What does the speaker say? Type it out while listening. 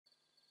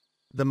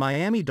The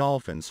Miami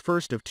Dolphins'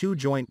 first of two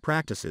joint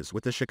practices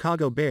with the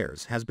Chicago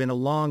Bears has been a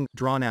long,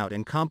 drawn-out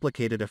and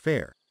complicated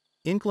affair.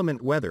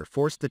 Inclement weather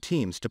forced the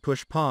teams to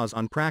push pause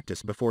on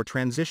practice before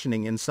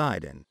transitioning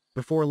inside and,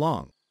 before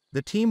long,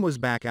 the team was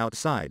back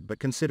outside but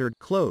considered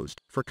closed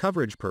for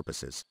coverage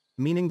purposes,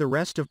 meaning the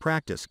rest of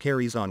practice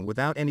carries on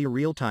without any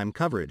real-time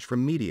coverage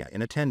from media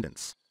in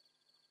attendance.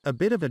 A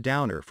bit of a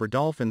downer for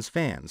Dolphins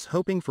fans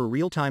hoping for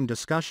real-time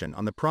discussion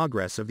on the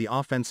progress of the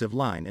offensive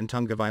line in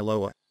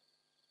Tagovailoa.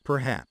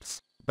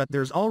 Perhaps. But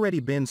there's already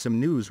been some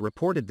news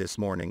reported this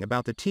morning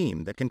about the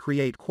team that can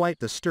create quite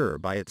the stir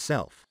by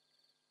itself.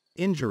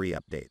 Injury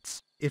updates.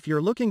 If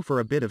you're looking for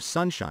a bit of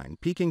sunshine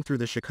peeking through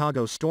the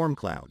Chicago storm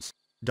clouds,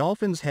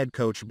 Dolphins head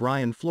coach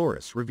Brian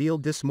Flores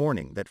revealed this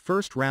morning that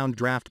first-round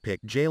draft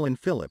pick Jaelan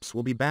Phillips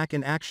will be back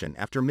in action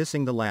after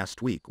missing the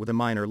last week with a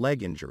minor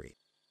leg injury.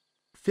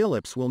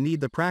 Phillips will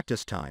need the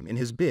practice time in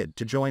his bid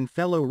to join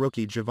fellow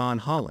rookie Javon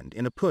Holland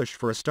in a push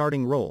for a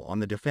starting role on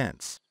the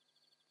defense.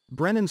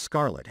 Brennan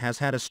Scarlett has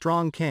had a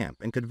strong camp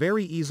and could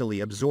very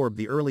easily absorb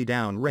the early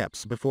down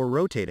reps before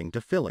rotating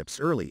to Phillips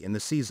early in the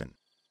season.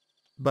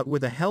 But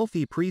with a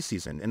healthy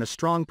preseason and a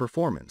strong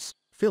performance,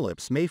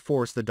 Phillips may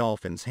force the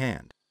Dolphins'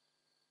 hand.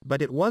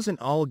 But it wasn't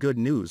all good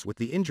news with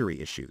the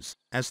injury issues,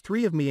 as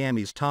three of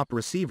Miami's top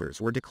receivers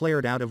were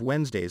declared out of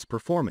Wednesday's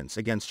performance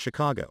against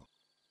Chicago.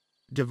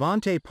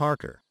 Devontae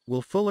Parker,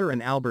 Will Fuller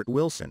and Albert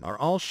Wilson are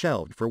all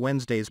shelved for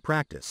Wednesday's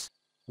practice.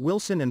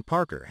 Wilson and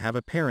Parker have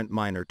apparent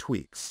minor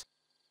tweaks.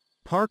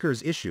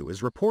 Parker's issue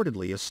is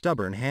reportedly a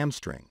stubborn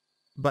hamstring.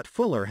 But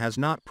Fuller has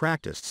not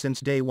practiced since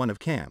day one of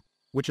camp,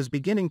 which is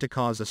beginning to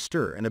cause a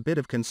stir and a bit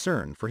of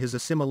concern for his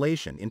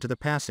assimilation into the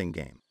passing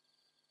game.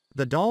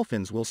 The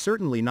Dolphins will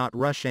certainly not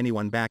rush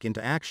anyone back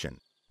into action,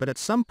 but at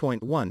some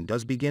point one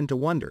does begin to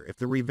wonder if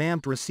the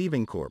revamped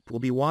receiving corps will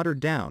be watered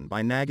down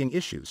by nagging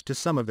issues to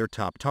some of their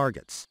top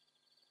targets.